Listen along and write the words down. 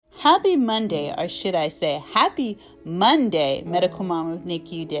Happy Monday, or should I say Happy Monday, Medical Mom of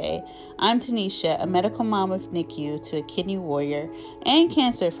NICU Day. I'm Tanisha, a medical mom of NICU to a kidney warrior and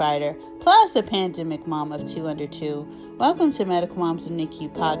cancer fighter, plus a pandemic mom of 2 under 2. Welcome to Medical Moms of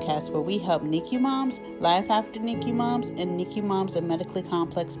NICU podcast, where we help NICU moms, life after NICU moms, and NICU moms of medically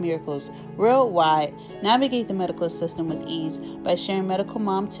complex miracles worldwide navigate the medical system with ease by sharing medical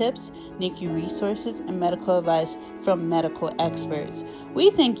mom tips, NICU resources, and medical advice from medical experts. We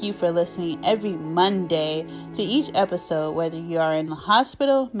thank you for listening every Monday to each episode, whether you are in the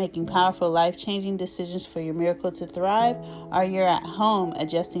hospital making powerful life-changing decisions for your miracle to thrive, or you're at home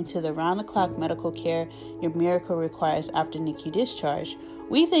adjusting to the round-the-clock medical care your miracle requires after NICU discharge.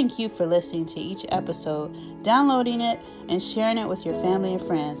 We thank you for listening to each episode, downloading it, and sharing it with your family and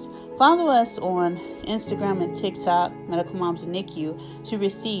friends. Follow us on Instagram and TikTok, Medical Moms of NICU, to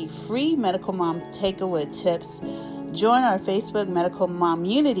receive free Medical Mom Takeaway tips. Join our Facebook Medical Mom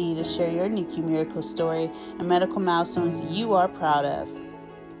Unity to share your NICU miracle story and medical milestones you are proud of.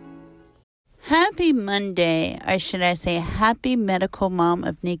 Happy Monday, or should I say Happy Medical Mom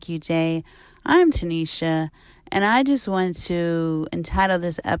of NICU Day. I'm Tanisha, and I just want to entitle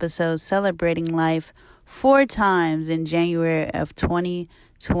this episode Celebrating Life 4 times in January of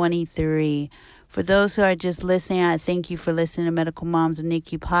 2023. For those who are just listening, I thank you for listening to Medical Moms of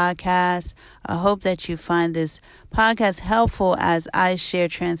NICU podcast. I hope that you find this podcast helpful as I share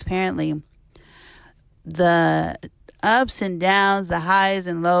transparently the ups and downs, the highs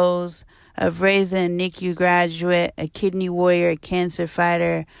and lows of raising a NICU graduate, a kidney warrior, a cancer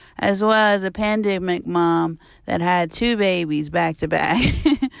fighter, as well as a pandemic mom that had 2 babies back to back.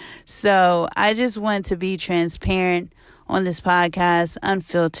 So I just want to be transparent on this podcast,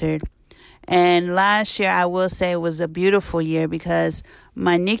 unfiltered. And last year, I will say, was a beautiful year because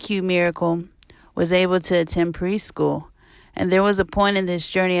my NICU miracle was able to attend preschool. And there was a point in this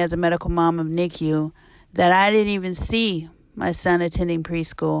journey as a medical mom of NICU that I didn't even see my son attending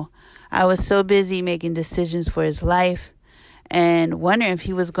preschool. I was so busy making decisions for his life and wondering if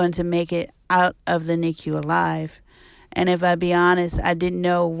he was going to make it out of the NICU alive. And if I be honest, I didn't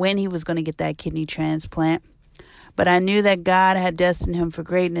know when he was going to get that kidney transplant. But I knew that God had destined him for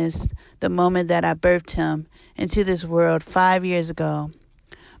greatness the moment that I birthed him into this world 5 years ago.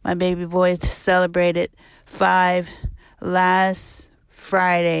 My baby boy celebrated 5 last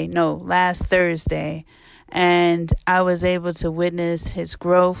Thursday. And I was able to witness his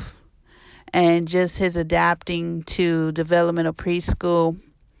growth and just his adapting to developmental preschool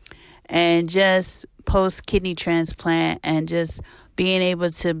and just post-kidney transplant and just being able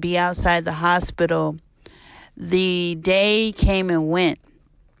to be outside the hospital. The day came and went,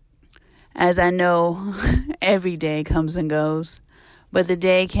 as I know every day comes and goes, but the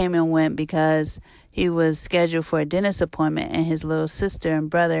day came and went because he was scheduled for a dentist appointment and his little sister and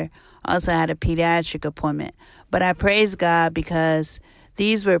brother also had a pediatric appointment. But I praise God because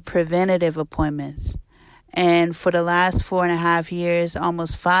these were preventative appointments. And for the last 4.5 years,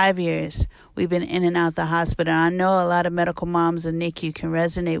 almost 5 years, we've been in and out the hospital. I know a lot of medical moms of NICU can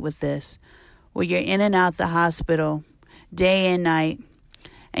resonate with this, where you're in and out the hospital day and night,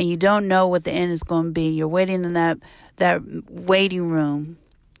 and you don't know what the end is going to be. You're waiting in that waiting room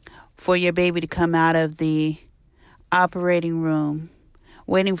for your baby to come out of the operating room,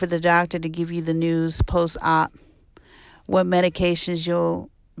 waiting for the doctor to give you the news post-op, what medications your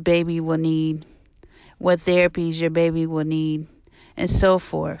baby will need, what therapies your baby will need, and so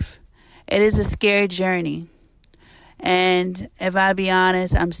forth. It is a scary journey. And if I be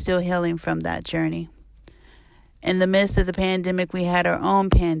honest, I'm still healing from that journey. In the midst of the pandemic, we had our own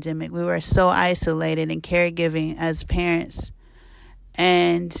pandemic. We were so isolated in caregiving as parents.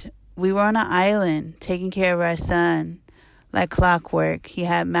 And we were on an island taking care of our son like clockwork. He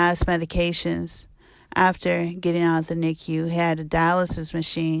had mass medications after getting out of the NICU. He had a dialysis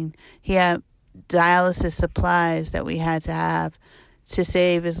machine. He had dialysis supplies that we had to have to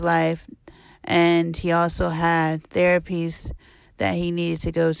save his life. And he also had therapies that he needed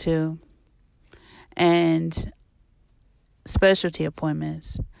to go to and specialty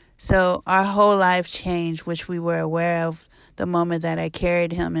appointments. So our whole life changed, which we were aware of the moment that I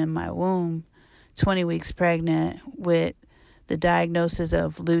carried him in my womb, 20 weeks pregnant, with the diagnosis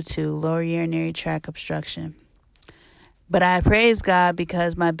of LUTU, lower urinary tract obstruction. But I praise God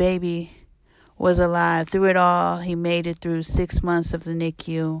because my baby was alive. Through it all, he made it through 6 months of the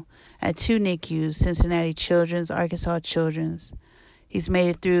NICU at 2 NICUs, Cincinnati Children's, Arkansas Children's. He's made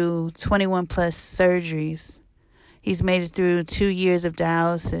it through 21 plus surgeries. He's made it through 2 years of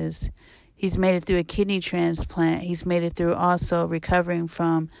dialysis. He's made it through a kidney transplant. He's made it through also recovering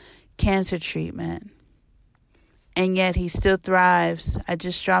from cancer treatment. And yet he still thrives. I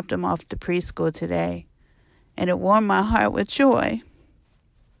just dropped him off to preschool today. And it warmed my heart with joy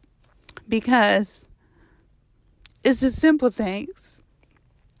because it's the simple things.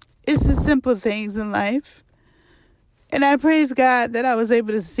 It's the simple things in life. And I praise God that I was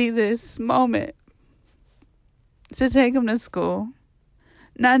able to see this moment to take him to school,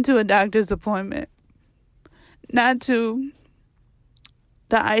 not to a doctor's appointment, not to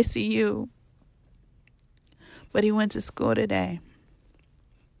the ICU, but he went to school today.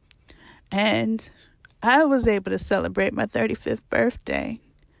 And I was able to celebrate my 35th birthday.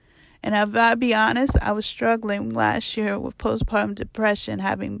 And if I be honest, I was struggling last year with postpartum depression.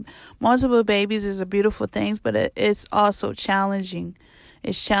 Having multiple babies is a beautiful thing, but it's also challenging.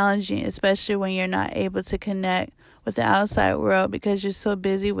 It's challenging, especially when you're not able to connect with the outside world because you're so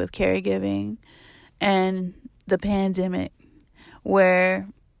busy with caregiving and the pandemic, where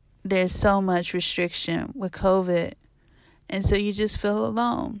there's so much restriction with COVID. And so you just feel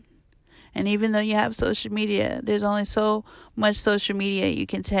alone. And even though you have social media, there's only so much social media you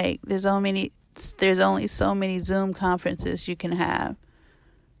can take. There's only so many Zoom conferences you can have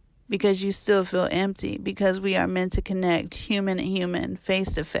because you still feel empty, because we are meant to connect human to human,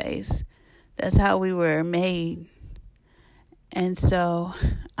 face to face. That's how we were made. And so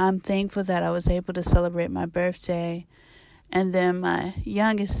I'm thankful that I was able to celebrate my birthday. And then my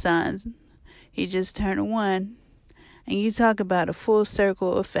youngest son, he just turned 1. And you talk about a full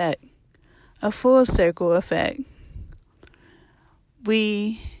circle effect. A full circle effect.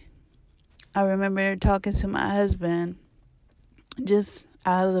 I remember talking to my husband just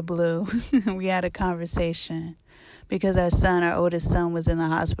out of the blue. We had a conversation because our oldest son, was in the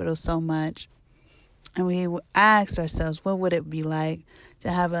hospital so much. And we asked ourselves, what would it be like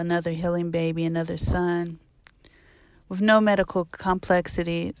to have another healing baby, another son, with no medical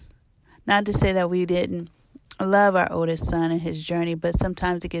complexities? Not to say that we didn't love our oldest son and his journey, but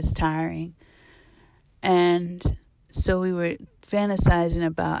sometimes it gets tiring. And so we were fantasizing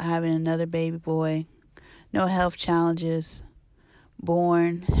about having another baby boy, no health challenges,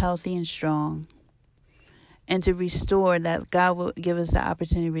 born healthy and strong, and to restore that. God will give us the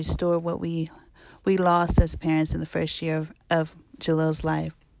opportunity to restore what we lost as parents in the first year of Jalil's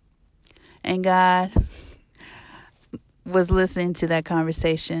life. And God was listening to that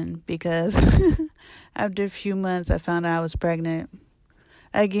conversation because after a few months, I found out I was pregnant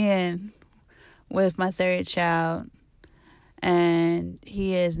again with my third child, and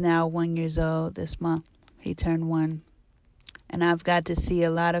he is now 1 year old this month. He turned 1. And I've got to see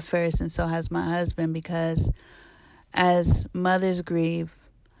a lot of firsts, and so has my husband, because as mothers grieve,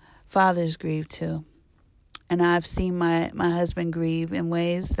 fathers grieve too. And I've seen my husband grieve in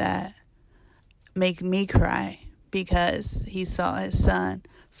ways that make me cry, because he saw his son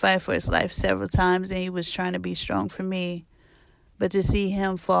fight for his life several times, and he was trying to be strong for me. But to see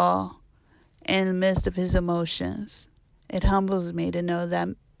him fall in the midst of his emotions, it humbles me to know that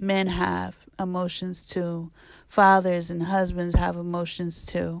men have emotions too. Fathers and husbands have emotions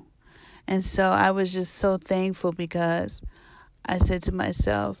too. And so I was just so thankful, because I said to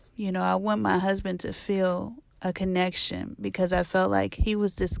myself, I want my husband to feel a connection, because I felt like he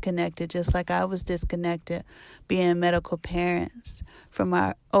was disconnected, just like I was disconnected being medical parents from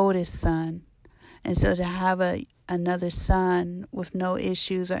our oldest son. And so to have another son with no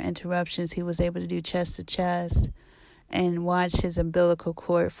issues or interruptions, he was able to do chest to chest and watch his umbilical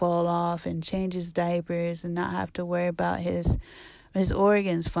cord fall off and change his diapers and not have to worry about his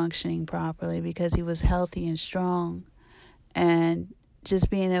organs functioning properly, because he was healthy and strong. And just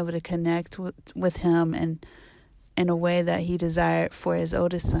being able to connect with him and in a way that he desired for his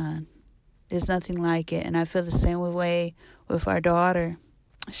oldest son. There's nothing like it. And I feel the same way with our daughter.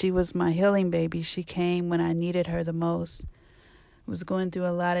 She was my healing baby. She came when I needed her the most. I was going through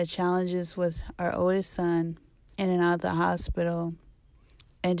a lot of challenges with our oldest son, in and out of the hospital,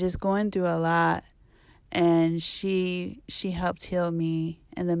 and just going through a lot. And she helped heal me.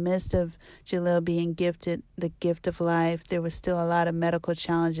 In the midst of Jalil being gifted the gift of life, there was still a lot of medical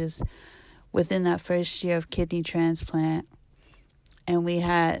challenges within that first year of kidney transplant. And we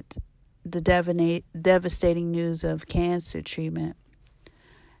had the devastating news of cancer treatment.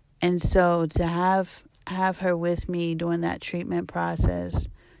 And so to have her with me during that treatment process,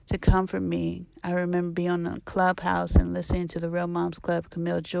 to comfort me. I remember being on a Clubhouse and listening to the Real Moms Club,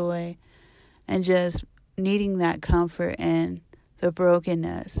 Camille Joy, and just needing that comfort and the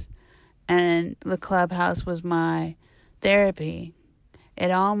brokenness. And the Clubhouse was my therapy.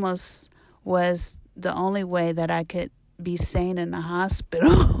 It almost was the only way that I could be sane in the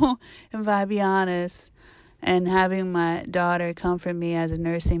hospital, if I be honest. And having my daughter comfort me as a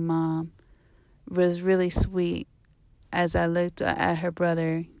nursing mom was really sweet. as I looked at her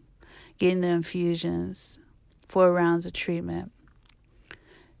brother getting the infusions, 4 rounds of treatment.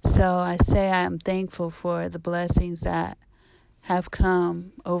 So I say I am thankful for the blessings that have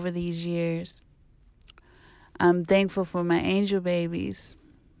come over these years. I'm thankful for my angel babies.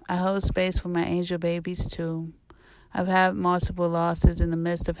 I hold space for my angel babies too. I've had multiple losses in the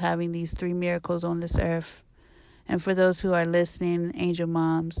midst of having these 3 miracles on this earth. And for those who are listening, angel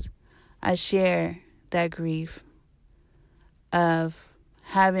moms, I share that grief of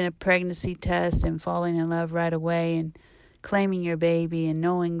having a pregnancy test and falling in love right away and claiming your baby and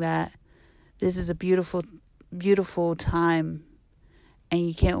knowing that this is a beautiful, beautiful time and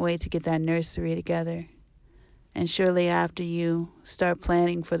you can't wait to get that nursery together. And shortly after you start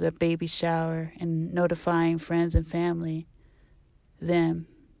planning for the baby shower and notifying friends and family, then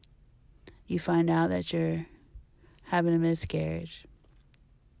you find out that you're having a miscarriage.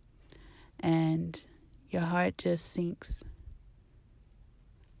 And your heart just sinks.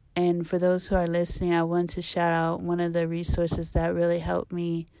 And for those who are listening, I want to shout out one of the resources that really helped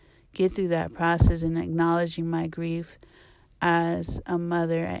me get through that process and acknowledging my grief as a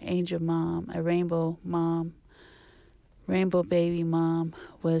mother, an angel mom, a rainbow mom. Rainbow baby mom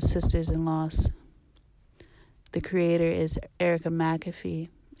was Sisters in Loss. The creator is Erica McAfee.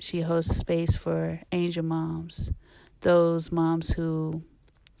 She hosts space for angel moms, those moms who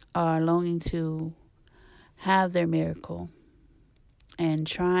are longing to have their miracle and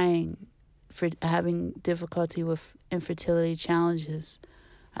having difficulty with infertility challenges.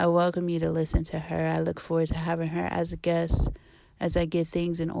 I welcome you to listen to her. I look forward to having her as a guest as I get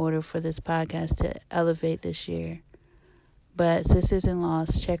things in order for this podcast to elevate this year. But Sisters in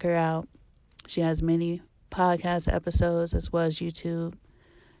Loss, check her out. She has many podcast episodes as well as YouTube,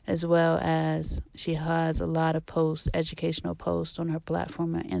 as well as she has a lot of posts, educational posts on her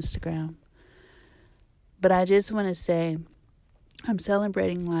platform on Instagram. But I just want to say I'm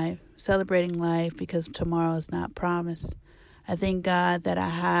celebrating life because tomorrow is not promised. I thank God that I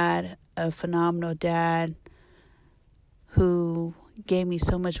had a phenomenal dad who gave me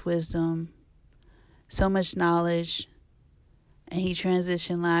so much wisdom, so much knowledge, and he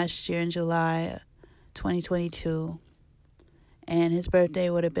transitioned last year in July 2022. And his birthday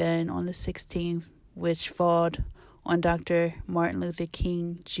would have been on the 16th, which falled on Dr. Martin Luther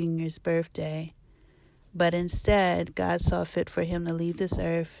King Jr.'s birthday. But instead, God saw fit for him to leave this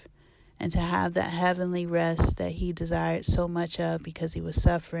earth and to have that heavenly rest that he desired so much of because he was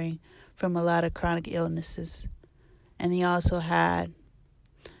suffering from a lot of chronic illnesses. And he also had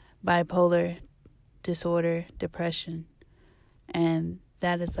bipolar disorder, depression. And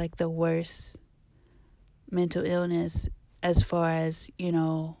that is like the worst mental illness as far as,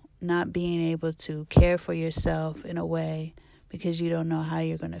 not being able to care for yourself in a way because you don't know how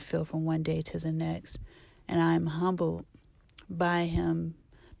you're going to feel from one day to the next. And I'm humbled by him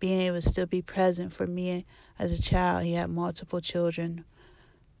being able to still be present for me as a child. He had multiple children,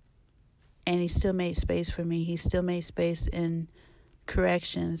 and he still made space for me. He still made space in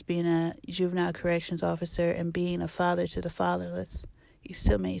corrections, being a juvenile corrections officer and being a father to the fatherless. He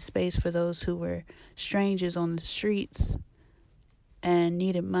still made space for those who were strangers on the streets and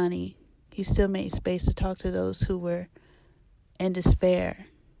needed money. He still made space to talk to those who were in despair.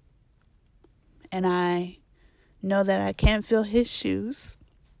 And I know that I can't fill his shoes,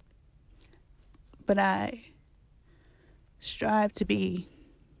 but I strive to be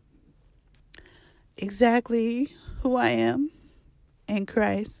exactly who I am in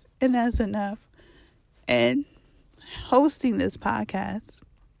Christ, and that's enough. And hosting this podcast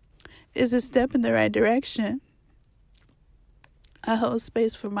is a step in the right direction. I hold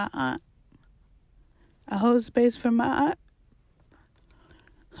space for my aunt.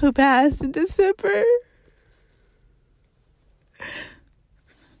 Who passed in December.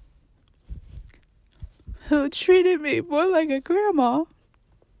 Who treated me more like a grandma.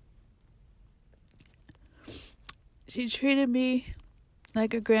 She treated me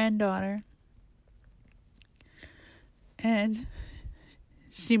like a granddaughter. And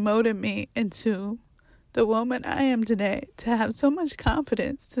she molded me into the woman I am today, to have so much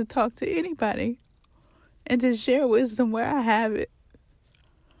confidence to talk to anybody and to share wisdom where I have it.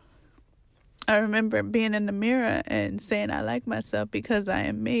 I remember being in the mirror and saying I like myself because I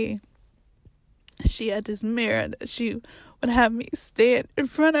am me. She had this mirror that she would have me stand in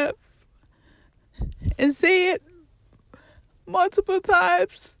front of and say it multiple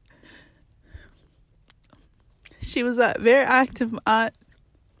times. She was a very active aunt,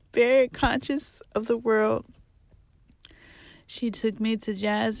 very conscious of the world. She took me to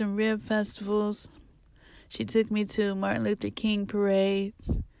jazz and rib festivals. She took me to Martin Luther King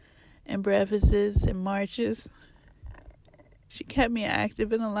parades and breakfasts and marches. She kept me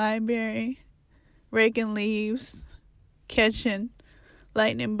active in the library, raking leaves, catching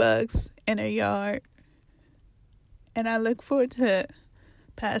lightning bugs in her yard. And I look forward to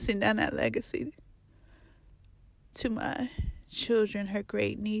passing down that legacy to my children, her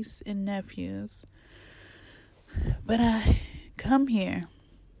great niece and nephews. But I come here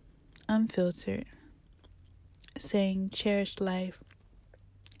unfiltered, saying cherished life.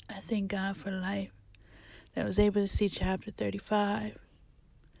 I thank God for life that was able to see chapter 35,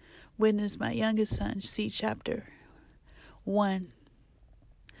 witness my youngest son see chapter 1,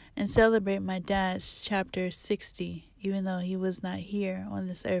 and celebrate my dad's chapter 60. Even though he was not here on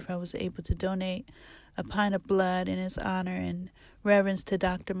this earth, I was able to donate a pint of blood in his honor in reverence to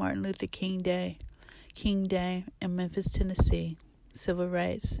Dr. Martin Luther King Day in Memphis, Tennessee, Civil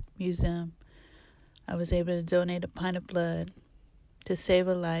Rights Museum. I was able to donate a pint of blood to save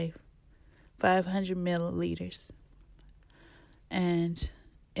a life, 500 milliliters. And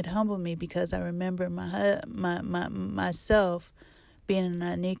it humbled me because I remember myself being in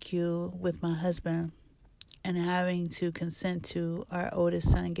a NICU with my husband and having to consent to our oldest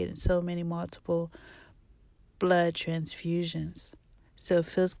son getting so many multiple blood transfusions. So it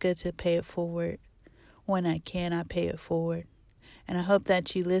feels good to pay it forward. When I can, I pay it forward. And I hope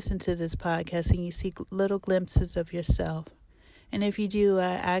that you listen to this podcast and you see little glimpses of yourself. And if you do, I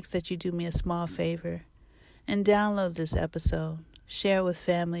ask that you do me a small favor and download this episode. Share it with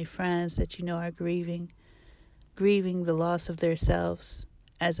family, friends that you know are grieving the loss of themselves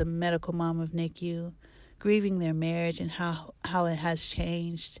as a medical mom of NICU, grieving their marriage and how it has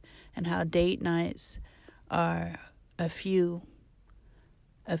changed, and how date nights are a few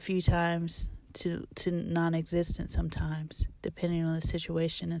times to non-existent sometimes, depending on the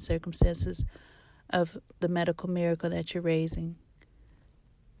situation and circumstances of the medical miracle that you're raising.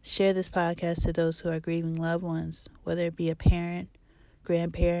 Share this podcast to those who are grieving loved ones, whether it be a parent,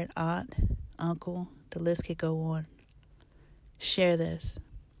 grandparent, aunt, uncle, the list could go on. Share this.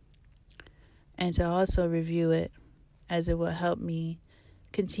 And to also review it, as it will help me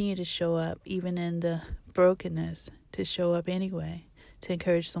continue to show up, even in the brokenness, to show up anyway, to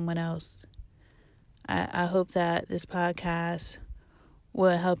encourage someone else. I hope that this podcast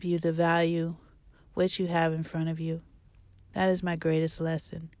will help you to value what you have in front of you. That is my greatest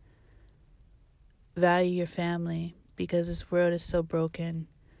lesson. Value your family, because this world is so broken.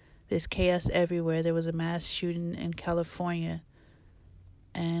 There's chaos everywhere. There was a mass shooting in California,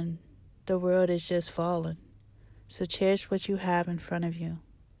 and the world is just fallen. So cherish what you have in front of you.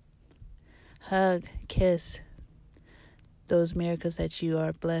 Hug, kiss those miracles that you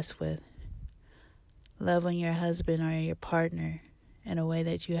are blessed with. Love on your husband or your partner in a way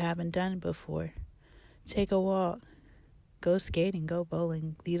that you haven't done before. Take a walk. Go skating. Go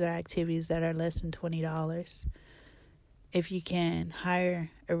bowling. These are activities that are less than $20. If you can, hire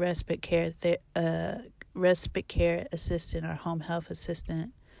a respite care assistant or home health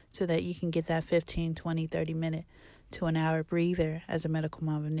assistant so that you can get that 15, 20, 30 minute to an hour breather as a medical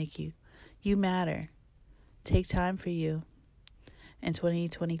mom of NICU. You matter. Take time for you. In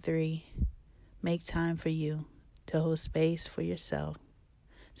 2023, make time for you to hold space for yourself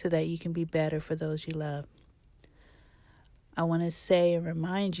so that you can be better for those you love. I want to say and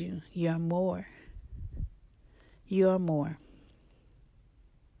remind you, you are more. You are more.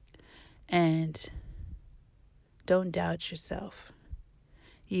 And don't doubt yourself.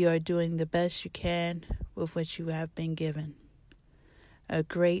 You are doing the best you can with what you have been given. A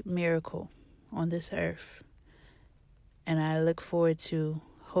great miracle on this earth. And I look forward to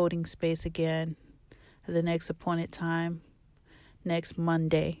holding space again at the next appointed time, next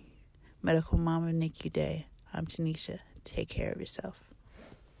Monday, Medical Mom of NICU Day. I'm Tanisha. Take care of yourself.